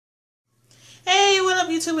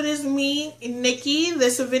YouTube? It is me, Nikki.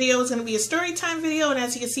 This video is going to be a story time video, and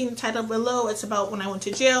as you can see in the title below, it's about when I went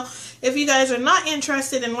to jail. If you guys are not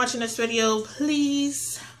interested in watching this video,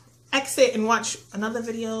 please exit and watch another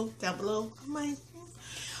video down below.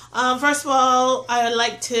 First of all, I would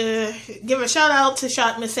like to give a shout out to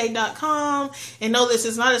shopmissa.com, and no, this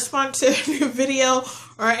is not a sponsored video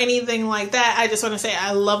or anything like that. I just want to say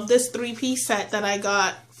I love this 3-piece set that I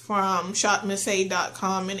got from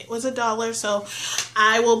shopmissa.com, and it was $1, so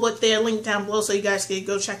I will put their link down below so you guys can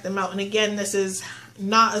go check them out. And again, this is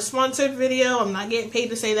not a sponsored video. I'm not getting paid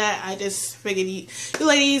to say that. I just figured you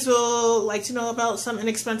ladies will like to know about some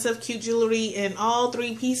inexpensive cute jewelry, and all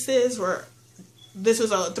 3 pieces were, this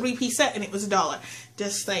was a 3-piece set and it was $1.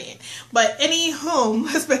 Just saying. But anywho,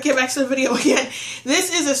 let's get back to the video again.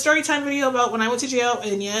 This is a story time video about when I went to jail,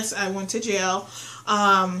 and yes, I went to jail.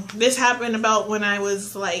 This happened about when I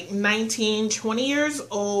was like 19, 20 years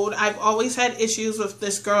old. I've always had issues with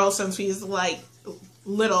this girl since we was like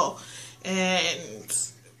little, and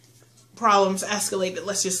problems escalated.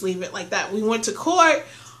 Let's just leave it like that. We went to court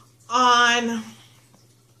on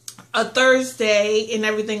a Thursday and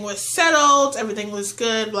everything was settled. Everything was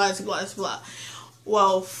good, blah, blah, blah.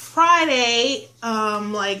 Well, Friday,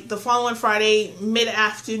 like the following Friday,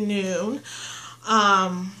 mid-afternoon,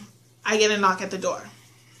 I get a knock at the door.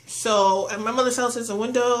 So at my mother's house, there's a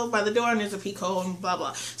window by the door and there's a peephole and blah,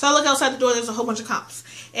 blah. So I look outside the door, there's a whole bunch of cops.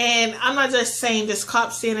 And I'm not just saying just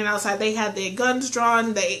cops standing outside. They had their guns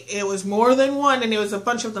drawn. It was more than one, and there was a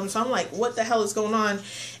bunch of them. So I'm like, what the hell is going on?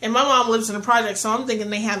 And my mom lives in a project, so I'm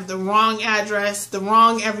thinking they have the wrong address, the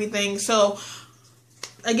wrong everything. So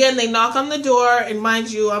again, they knock on the door, and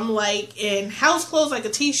mind you, I'm like in house clothes, like a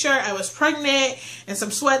t-shirt. I was pregnant and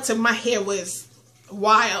some sweats, and my hair was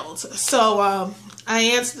wild. So I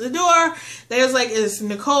answered the door. They was like, is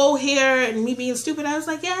Nicole here? And me being stupid, I was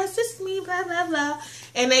like, yes, this is me, blah, blah, blah.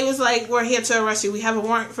 And they was like, we're here to arrest you. We have a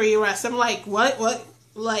warrant for your arrest. I'm like, what?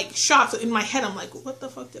 Like, shocked in my head. I'm like, what the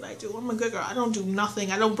fuck did I do? I'm a good girl. I don't do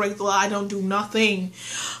nothing. I don't break the law. I don't do nothing.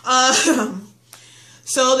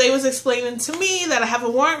 So they was explaining to me that I have a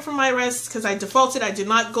warrant for my arrest because I defaulted. I did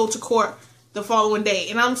not go to court the following day.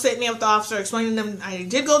 And I'm sitting there with the officer explaining to them I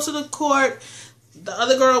did go to the court. The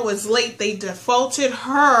other girl was late. They defaulted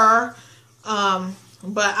her.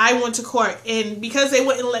 But I went to court. And because they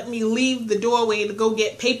wouldn't let me leave the doorway to go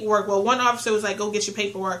get paperwork. Well, one officer was like, go get your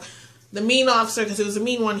paperwork. The mean officer, because it was a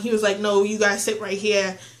mean one, he was like, no, you guys sit right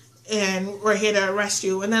here and we're here to arrest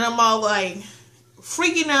you. And then I'm all like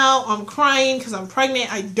freaking out. I'm crying because I'm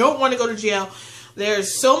pregnant. I don't want to go to jail.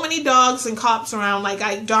 There's so many dogs and cops around, like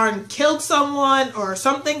I darn killed someone or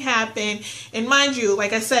something happened. And mind you,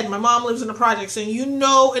 like I said, my mom lives in the projects, and you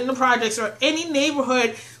know, in the projects or any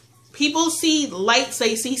neighborhood, people see lights,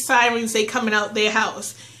 they see sirens, they coming out their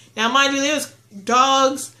house. Now mind you, there's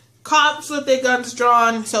dogs, cops with their guns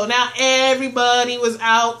drawn, so now everybody was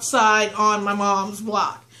outside on my mom's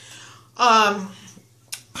block.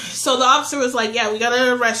 So the officer was like, yeah, we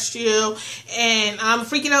gotta arrest you. And I'm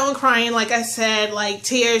freaking out and crying, like I said, like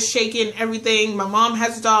tears, shaking, everything. My mom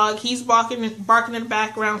has a dog. He's barking in the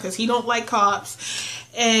background because he don't like cops.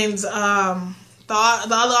 And the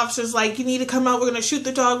other officer's like, you need to come out. We're going to shoot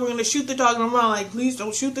the dog. We're going to shoot the dog. And my mom like, please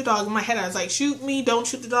don't shoot the dog. In my head, I was like, shoot me. Don't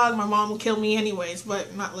shoot the dog. My mom will kill me anyways.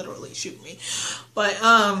 But not literally shoot me. But,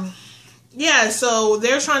 yeah, so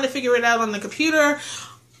they're trying to figure it out on the computer.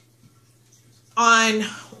 On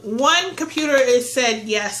one computer, it said,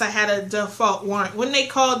 yes, I had a default warrant. When they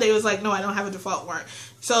called, they was like, no, I don't have a default warrant.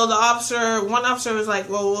 So one officer was like,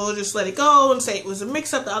 well, we'll just let it go and say it was a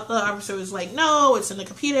mix-up. The other officer was like, no, it's in the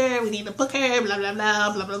computer. We need to book her, blah, blah,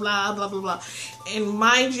 blah, blah, blah, blah, blah, blah, blah. And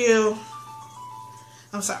mind you,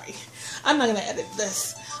 I'm sorry. I'm not going to edit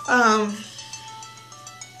this.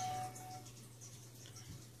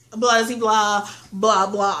 Blah, blah, blah,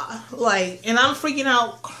 blah. Like, and I'm freaking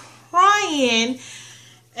out, crying.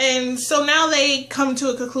 And so now they come to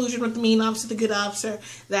a conclusion with the mean officer, the good officer,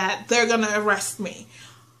 that they're going to arrest me.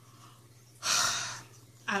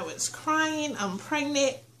 I was crying. I'm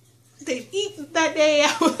pregnant. Didn't eat that day.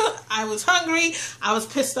 I was hungry. I was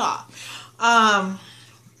pissed off.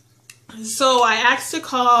 So I asked to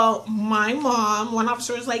call my mom. One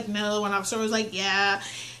officer was like, no. One officer was like, yeah.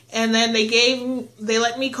 And then they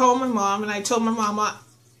let me call my mom. And I told my mama,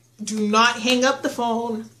 do not hang up the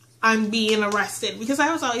phone. I'm being arrested. Because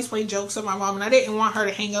I was always playing jokes on my mom, and I didn't want her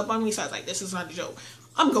to hang up on me. So I was like, this is not a joke.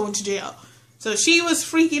 I'm going to jail. So she was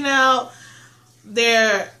freaking out.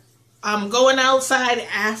 I'm going outside,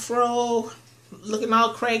 afro, looking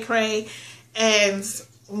all cray-cray. And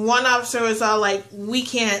one officer was all like, we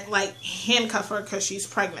can't, like, handcuff her because she's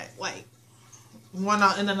pregnant. Like, one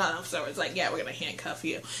out and another officer was like, yeah, we're gonna handcuff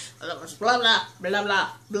you. Blah blah blah blah blah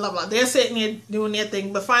blah blah. They're sitting there doing their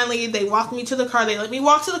thing, but finally they walked me to the car. They let me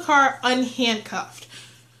walk to the car unhandcuffed,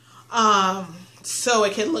 so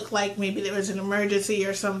it could look like maybe there was an emergency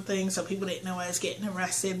or something, so people didn't know I was getting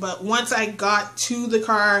arrested. But once I got to the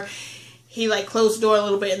car, he like closed the door a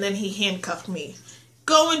little bit and then he handcuffed me,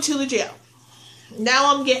 going to the jail.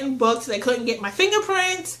 Now I'm getting booked. They couldn't get my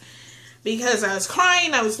fingerprints because I was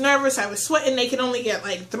crying, I was nervous, I was sweating. They could only get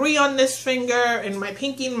like 3 on this finger and my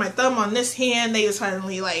pinky and my thumb on this hand. They was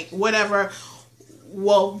finally like, whatever,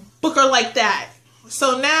 well, book her like that.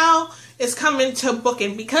 So now it's coming to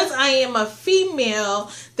booking. Because I am a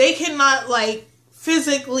female, they cannot like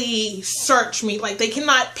physically search me. Like they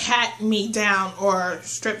cannot pat me down or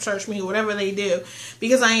strip search me, whatever they do,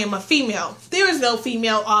 because I am a female. There is no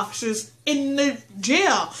female officers in the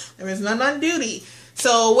jail. There is none on duty.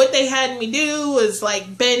 So what they had me do was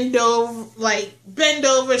like bend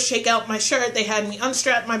over, shake out my shirt. They had me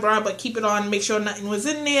unstrap my bra but keep it on, make sure nothing was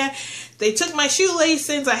in there. They took my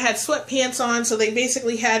shoelaces. I had sweatpants on, so they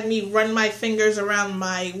basically had me run my fingers around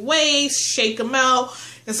my waist, shake them out,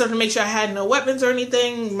 and so to make sure I had no weapons or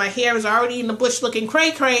anything. My hair was already in the bush looking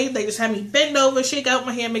cray-cray. They just had me bend over, shake out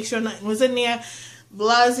my hair, make sure nothing was in there,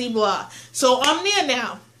 blah-zee blah. So I'm there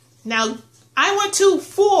now. Now, I went to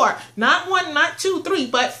 4, not 1, not 2, 3,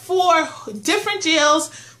 but 4 different jails,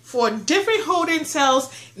 4 different holding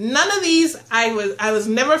cells. None of these, I was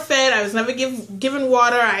never fed. I was never given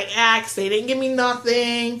water. I asked. They didn't give me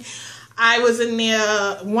nothing. I was in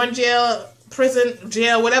there, one jail, prison,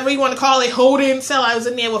 jail, whatever you want to call it, holding cell. I was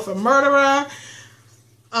in there with a murderer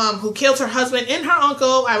who killed her husband and her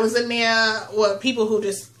uncle. I was in there with people who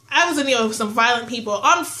I was in there with some violent people.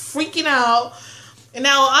 I'm freaking out. And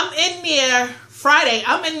now I'm in there Friday.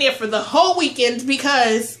 I'm in there for the whole weekend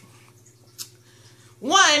because,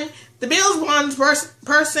 one, the bail bonds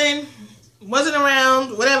person wasn't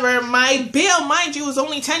around, whatever. My bail, mind you, was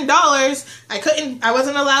only $10. I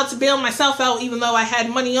wasn't allowed to bail myself out even though I had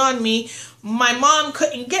money on me. My mom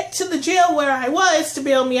couldn't get to the jail where I was to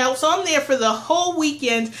bail me out. So I'm there for the whole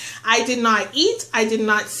weekend. I did not eat. I did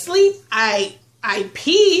not sleep. I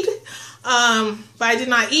peed. But I did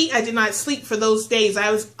not eat, I did not sleep for those days.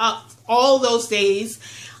 I was up all those days,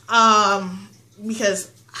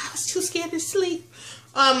 because I was too scared to sleep.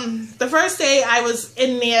 The first day I was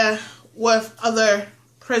in there with other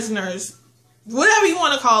prisoners, whatever you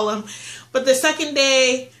want to call them. But the second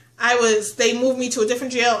day they moved me to a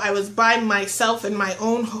different jail. I was by myself in my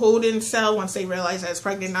own holding cell once they realized I was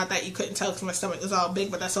pregnant. Not that you couldn't tell because my stomach was all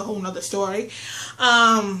big, but that's a whole nother story.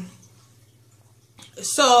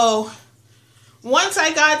 So once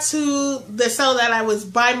I got to the cell that I was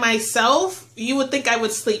by myself, you would think I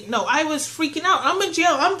would sleep. No, I was freaking out. I'm in jail.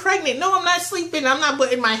 I'm pregnant. No, I'm not sleeping. I'm not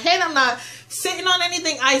putting my head. I'm not sitting on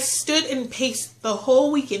anything. I stood and paced the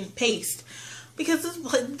whole weekend. Paced. Because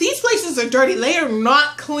these places are dirty. They are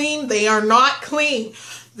not clean. They are not clean.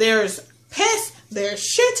 There's piss. There's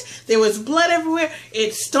shit. There was blood everywhere.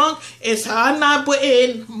 It stunk. I'm not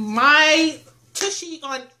putting my tushy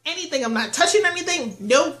on anything. I'm not touching anything.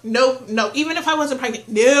 No, no, no. Even if I wasn't pregnant.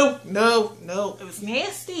 No, no, no. It was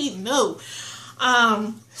nasty. No.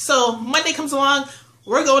 So Monday comes along.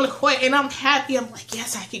 We're going to court and I'm happy. I'm like,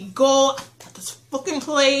 yes, I can go. I got this fucking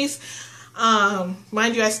place.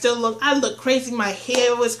 Mind you, I look crazy. My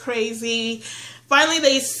hair was crazy. Finally,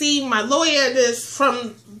 they see my lawyer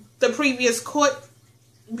from the previous court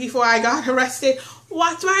before I got arrested.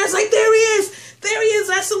 Walked by. I was like, there he is. There he is.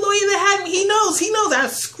 That's the lawyer that had me. He knows. He knows. I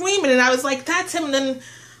was screaming and I was like, that's him. And then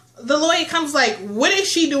the lawyer comes like, what is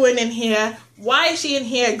she doing in here? Why is she in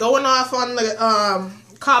here? Going off on the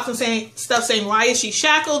cops and saying, why is she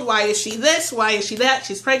shackled? Why is she this? Why is she that?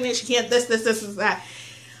 She's pregnant. She can't this, that.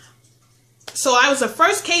 So I was the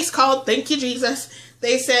first case called. Thank you, Jesus.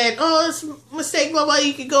 They said, oh, it's a mistake, blah, blah.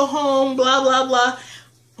 You could go home, blah, blah, blah.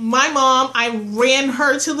 My mom, I ran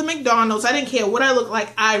her to the McDonald's. I didn't care what I looked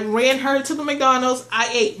like. I ran her to the McDonald's. I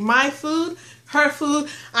ate my food, her food.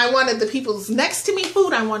 I wanted the people's next to me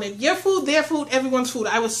food. I wanted your food, their food, everyone's food.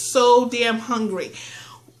 I was so damn hungry.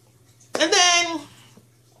 And then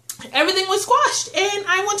everything was squashed. And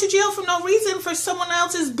I went to jail for no reason for someone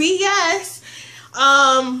else's BS.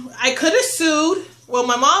 I could have sued. Well,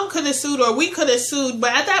 my mom could have sued or we could have sued.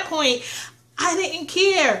 But at that point, I didn't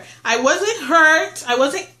care. I wasn't hurt. I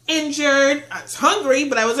wasn't injured. I was hungry,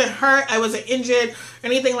 but I wasn't hurt. I wasn't injured or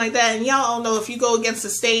anything like that. And y'all all know if you go against the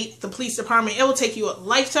state, the police department, it will take you a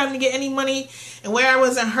lifetime to get any money. And where I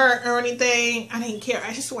wasn't hurt or anything, I didn't care.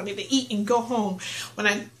 I just wanted to eat and go home.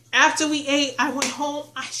 After we ate, I went home.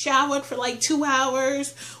 I showered for like 2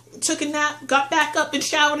 hours, took a nap, got back up and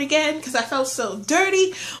showered again because I felt so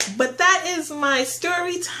dirty. But that is my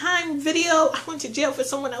story time video. I went to jail for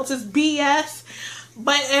someone else's BS,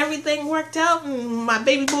 but everything worked out and my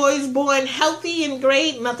baby boy is born healthy and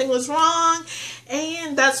great. Nothing was wrong.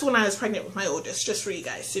 And that's when I was pregnant with my oldest, just for you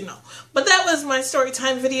guys to know. But that was my story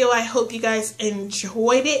time video. I hope you guys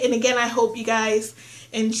enjoyed it. And again, I hope you guys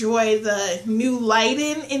enjoy the new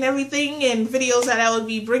lighting and everything, and videos that I will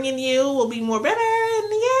be bringing you will be more better,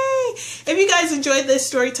 and yay! If you guys enjoyed this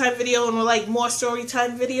story time video and would like more story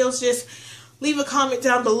time videos, just leave a comment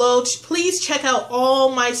down below. Please check out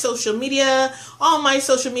all my social media. All my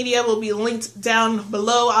social media will be linked down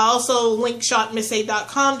below. I also link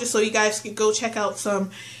shopmissa.com just so you guys can go check out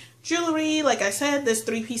some jewelry. Like I said, this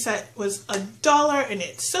 3-piece set was $1 and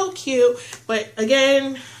it's so cute. But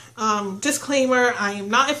again, disclaimer, I am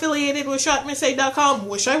not affiliated with shopmissa.com.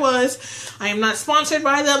 Wish I was. I am not sponsored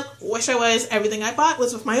by them. Wish I was. Everything I bought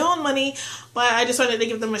was with my own money. But I just wanted to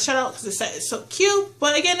give them a shout out because the set is so cute.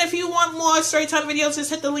 But again, if you want more storytime videos,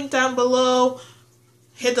 just hit the link down below.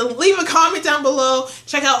 Leave a comment down below.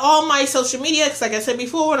 Check out all my social media because like I said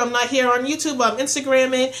before, when I'm not here on YouTube, I'm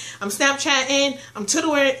Instagramming, I'm Snapchatting, I'm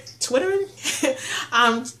Twittering.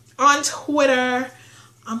 I'm on Twitter,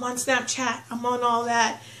 I'm on Snapchat, I'm on all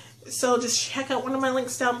that. So just check out one of my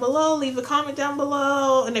links down below. Leave a comment down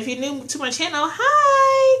below. And if you're new to my channel,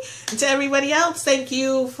 hi! And to everybody else, thank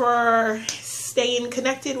you for staying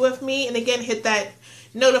connected with me. And again, hit that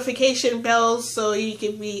notification bell so you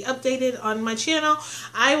can be updated on my channel.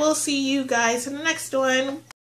 I will see you guys in the next one.